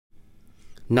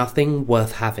Nothing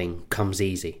worth having comes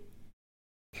easy.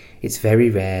 It's very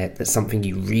rare that something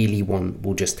you really want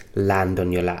will just land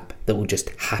on your lap, that will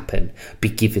just happen, be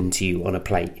given to you on a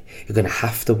plate. You're going to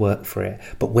have to work for it,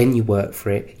 but when you work for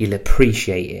it, you'll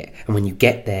appreciate it, and when you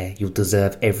get there, you'll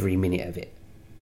deserve every minute of it.